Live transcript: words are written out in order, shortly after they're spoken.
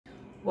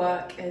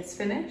work is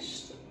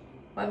finished.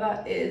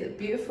 Weather is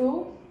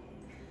beautiful.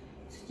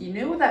 So you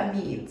know what that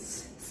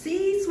means.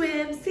 Sea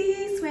swim,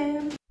 sea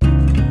swim.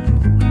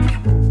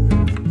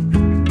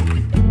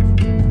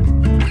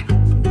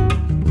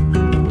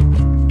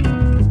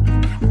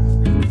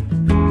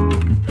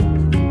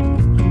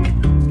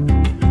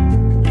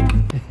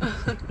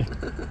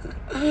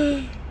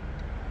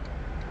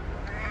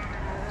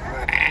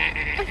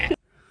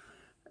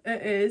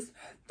 It is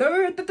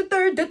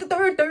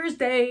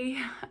Thursday.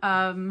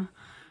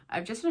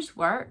 I've just finished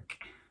work.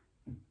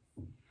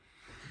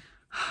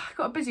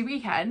 Got a busy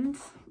weekend.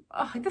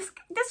 Oh, this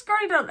girl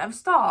don't ever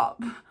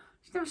stop.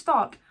 She never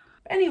stopped.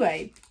 But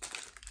anyway,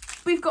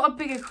 we've got a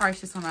bigger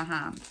crisis on our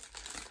hands.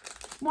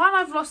 While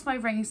I've lost my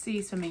ring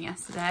sea swimming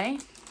yesterday,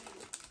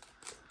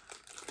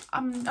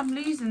 I'm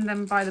losing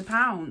them by the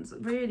pounds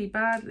really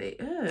badly.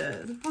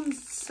 Ugh, the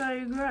one's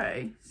so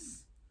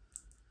gross.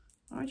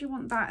 Why would you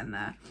want that in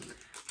there?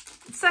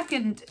 The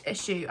second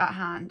issue at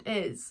hand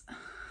is, I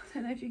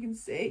don't know if you can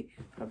see,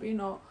 probably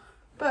not,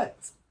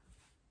 but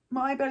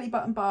my belly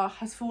button bar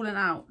has fallen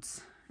out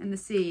in the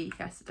sea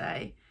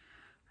yesterday.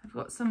 I've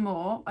got some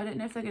more. I don't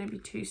know if they're going to be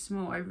too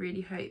small. I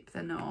really hope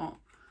they're not.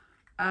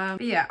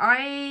 But yeah,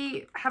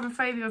 I have a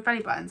phobia of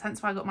belly buttons,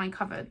 hence why I got mine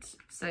covered.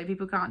 So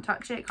people can't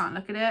touch it, can't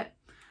look at it.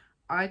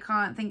 I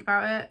can't think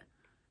about it.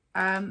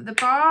 The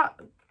bar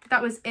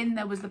that was in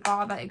there was the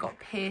bar that it got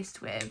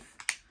pierced with.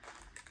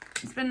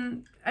 It's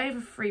been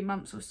over 3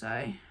 months or so.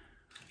 I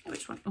don't know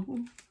which one.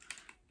 Ooh,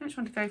 which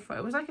one to go for.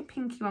 It was like a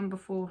pinky one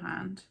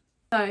beforehand.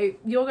 So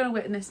you're gonna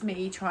witness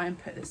me try and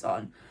put this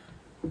on.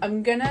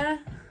 I'm doing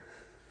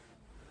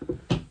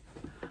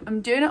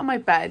it on my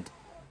bed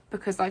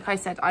because, like I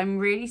said, I'm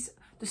really,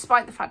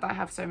 despite the fact that I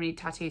have so many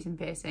tattoos and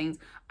piercings,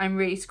 I'm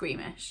really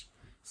squeamish.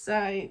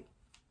 So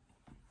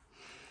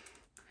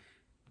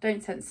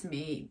don't censor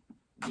me,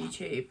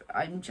 YouTube.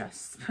 I'm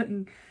just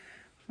putting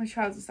my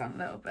trousers down a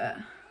little bit.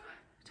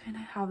 I don't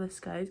know how this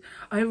goes.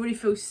 I already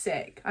feel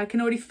sick. I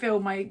can already feel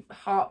my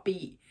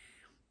heartbeat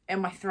in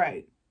my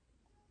throat.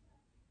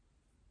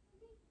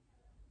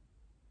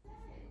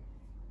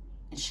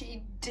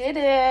 She did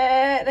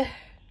it.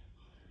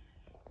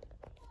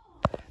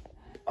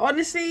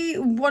 Honestly,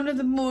 one of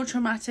the more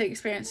traumatic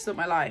experiences of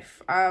my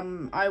life.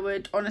 I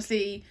would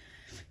honestly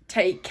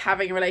take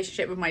having a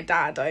relationship with my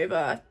dad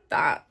over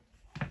that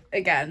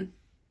again.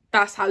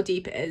 That's how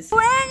deep it is.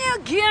 When you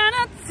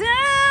gonna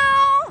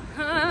tell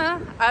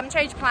her?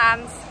 Change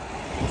plans.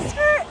 It's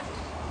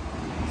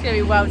gonna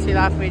be well too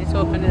loud for me to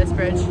talk under this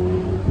bridge.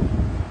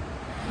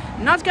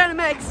 Not gonna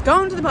mix,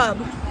 going to the pub.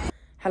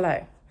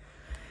 Hello.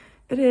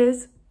 It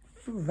is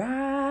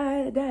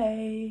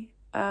Friday.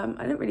 I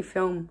didn't really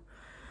film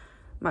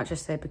much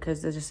yesterday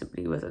because there just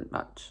simply wasn't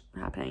much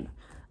happening.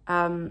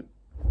 I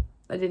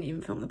didn't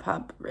even film the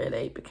pub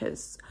really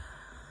because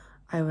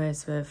I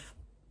was with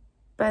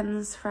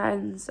Ben's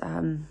friends,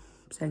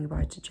 saying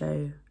goodbye to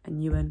Joe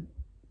and Ewan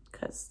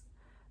because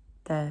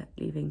they're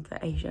leaving for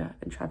Asia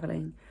and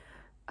travelling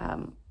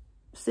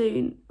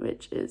soon,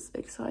 which is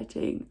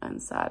exciting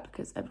and sad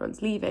because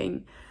everyone's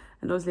leaving,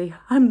 and obviously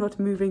I'm not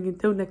moving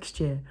until next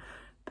year,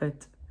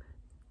 but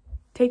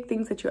take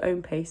things at your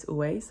own pace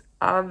always.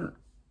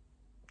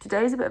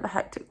 Today's a bit of a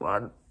hectic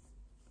one.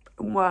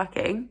 I'm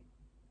working,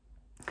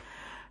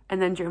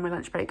 and then during my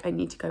lunch break I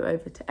need to go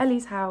over to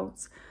Ellie's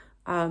house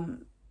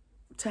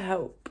to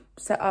help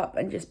set up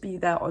and just be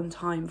there on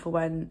time for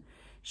when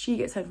she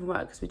gets home from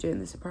work, because we're doing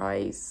the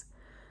surprise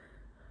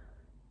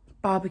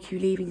barbecue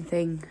leaving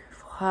thing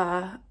for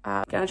her.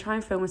 I'm gonna try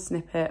and film a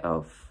snippet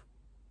of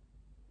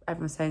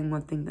everyone saying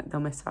one thing that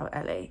they'll miss about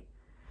Ellie.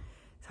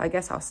 So I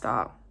guess I'll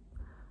start.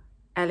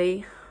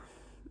 Ellie,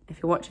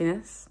 if you're watching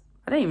this,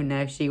 I don't even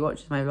know if she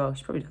watches my vlog,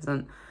 she probably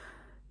doesn't.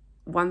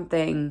 One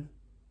thing,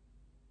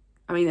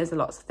 I mean there's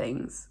lots of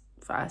things,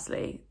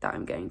 firstly, that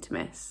I'm going to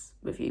miss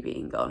with you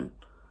being gone.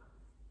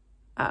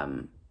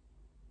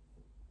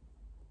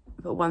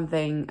 But one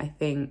thing I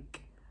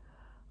think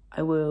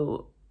I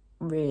will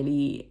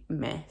really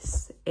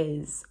miss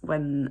is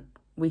when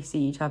we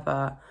see each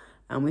other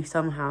and we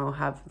somehow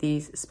have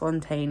these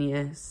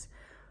spontaneous,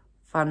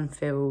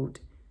 fun-filled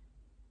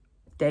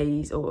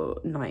days or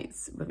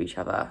nights with each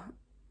other,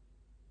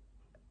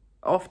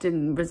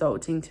 often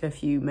resulting to a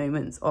few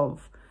moments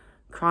of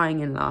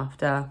crying and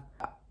laughter.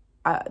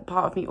 Part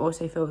of me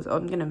also feels, oh,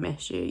 I'm gonna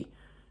miss you,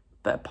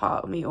 but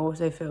part of me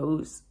also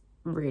feels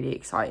really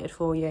excited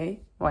for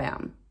you. Well, I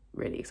am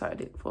really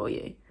excited for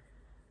you,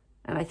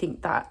 and I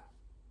think that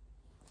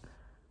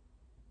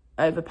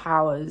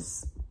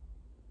overpowers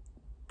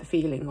the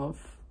feeling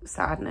of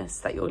sadness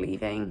that you're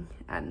leaving,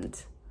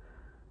 and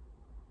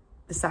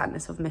the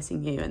sadness of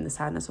missing you, and the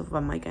sadness of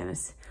when am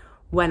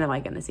I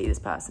gonna see this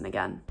person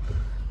again.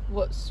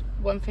 What's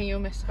one thing you'll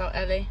miss about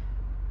Ellie?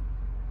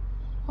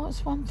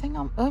 What's one thing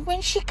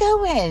when's she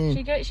going?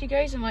 She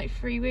goes in like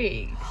 3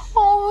 weeks.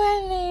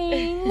 Oh,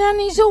 Ellie,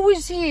 Nanny's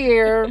always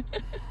here.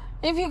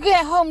 If you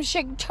get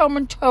homesick, come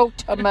and talk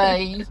to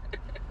me.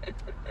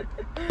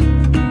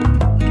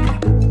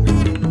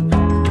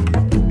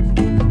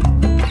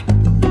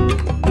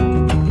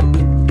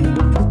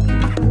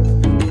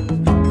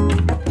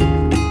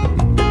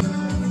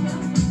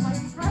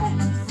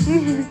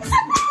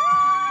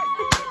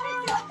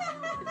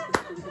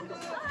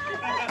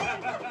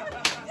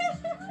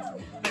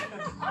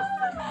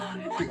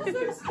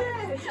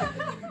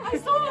 I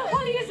saw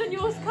Holly's in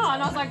yours car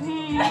and I was like,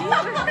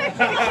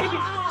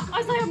 I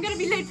was like, I'm going to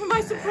be late for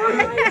my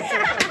surprise.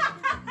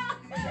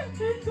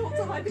 Got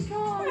to hide the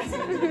cards.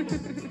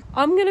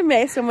 I'm going to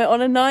miss when we're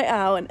on a night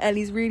out and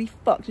Ellie's really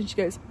fucked and she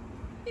goes...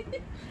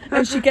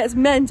 And she gets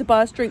men to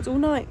buy us drinks all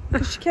night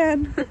because she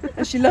can.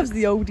 And she loves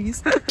the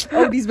oldies.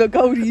 Oldies but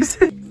goldies.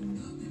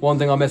 One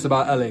thing I miss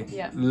about Ellie,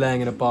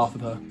 laying in a bath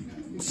with her,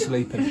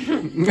 sleeping.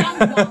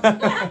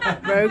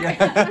 Rogue.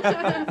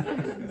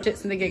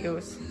 Jits and the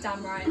giggles.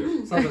 Damn right.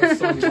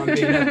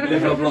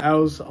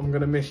 Els, I'm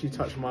going to miss you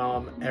touching my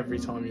arm every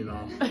time you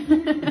laugh.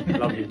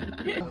 Love you.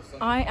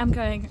 I am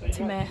going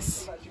to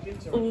miss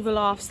all the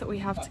laughs that we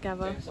have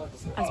together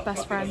as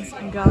best friends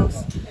and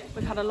girls.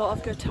 We've had a lot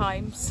of good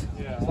times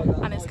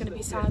and it's going to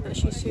be sad that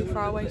she's too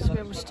far away to be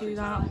able to do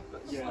that.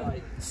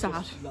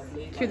 Sad.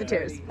 Cue the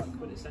tears.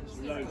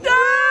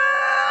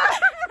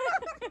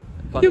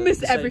 But you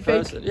missed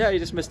everything. Yeah, you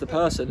just missed the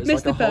person. It's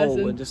missed like a the whole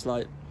person. and just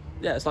like,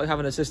 yeah, it's like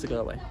having a sister go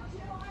away.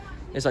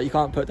 It's like you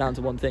can't put down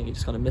to one thing, you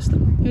just kind of miss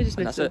them. You just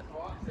and miss that's them.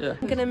 it. Yeah.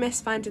 I'm going to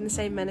miss finding the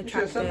same men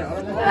attractive.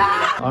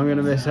 I'm going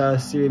to miss her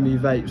seeing me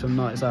vape some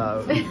nights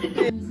out.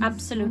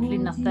 Absolutely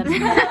nothing.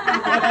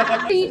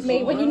 Feed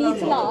me when you need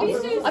to laugh.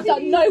 I've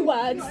done no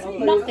words,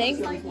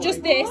 nothing.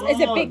 Just this as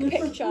a big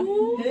picture.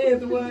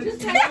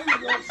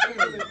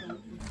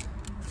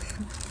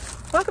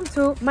 Welcome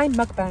to my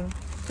mukbang.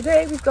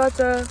 Today we've got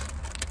a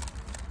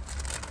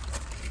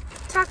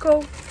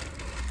taco.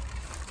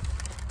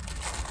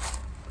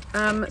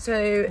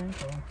 So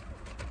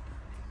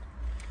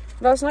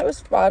last night was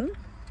fun.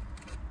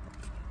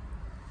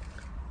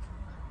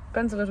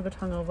 Ben's a little bit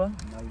hungover.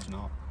 No, he's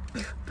not.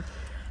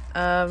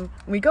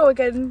 We go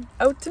again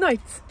out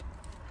tonight.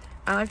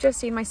 And I've just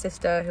seen my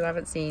sister, who I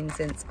haven't seen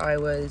since I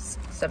was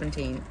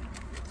 17.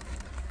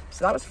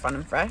 So that was fun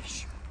and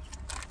fresh.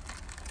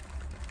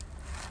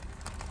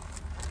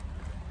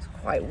 It's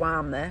quite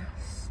warm,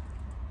 this.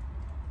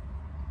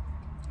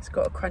 It's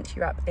got a crunchy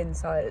wrap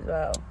inside as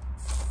well.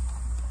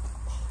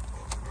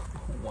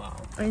 Wow.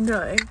 I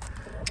know.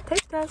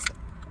 Taste test.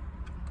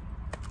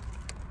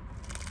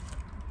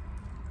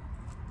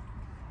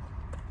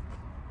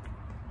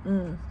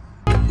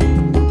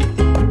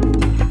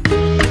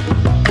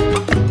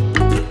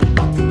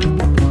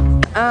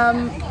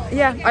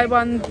 Yeah, I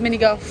won mini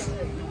golf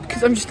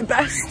because I'm just the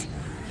best.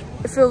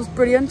 It feels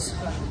brilliant.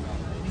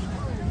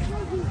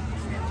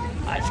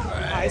 Ice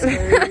cream.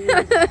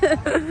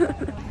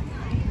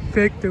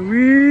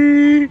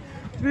 Victory!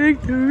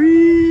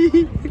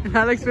 Victory!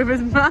 Alex with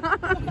his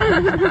mouth.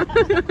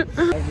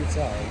 Every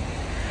time.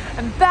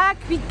 And back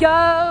we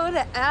go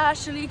to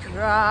Ashley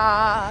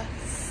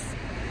Cross.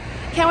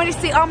 Can't wait to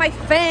see all my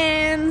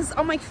fans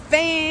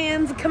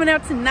coming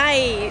out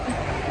tonight.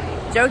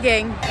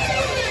 Joking.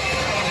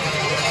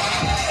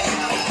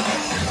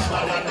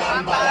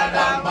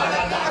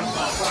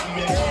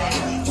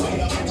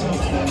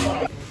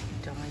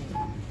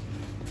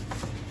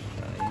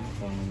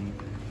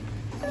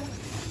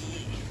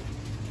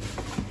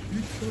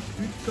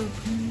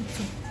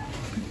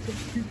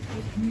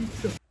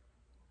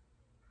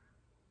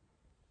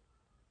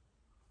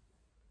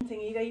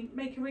 Thingy, they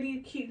make a really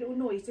cute little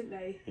noise, didn't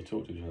they? They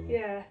talk to each other.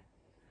 Yeah.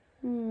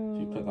 If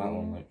you put that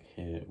on like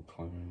here, it will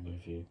climb over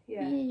you.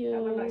 Yeah.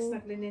 That one like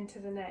snuggling into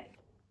the neck.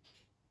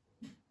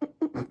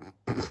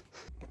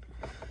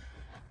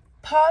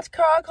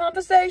 Podcast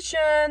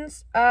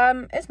conversations.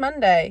 It's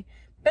Monday.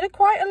 Been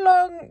quite a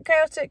long,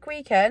 chaotic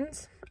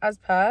weekend, as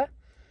per.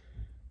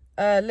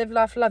 Live,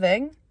 laugh,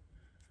 loving.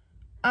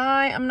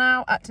 I am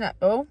now at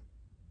netball.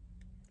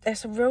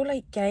 It's a real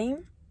late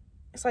game.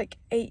 It's like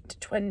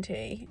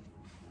 8:20.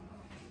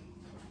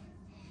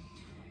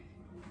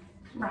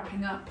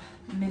 Wrapping up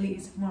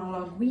Millie's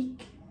monologue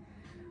week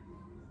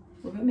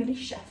with a Millie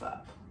chef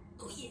up.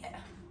 Oh yeah.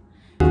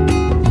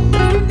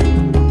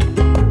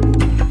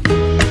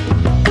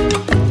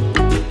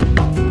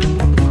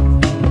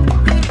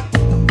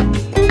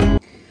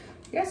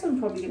 I guess I'm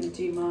probably going to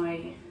do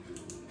my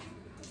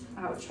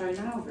outro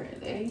now,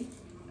 really.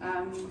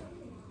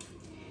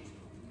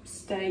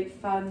 Stay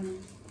fun,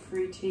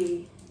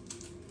 fruity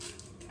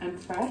and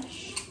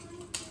fresh,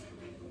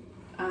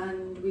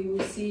 and we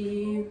will see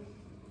you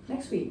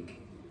next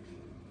week.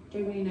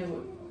 Don't really know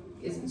what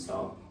is in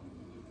store,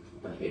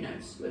 but who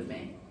knows with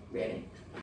me, really.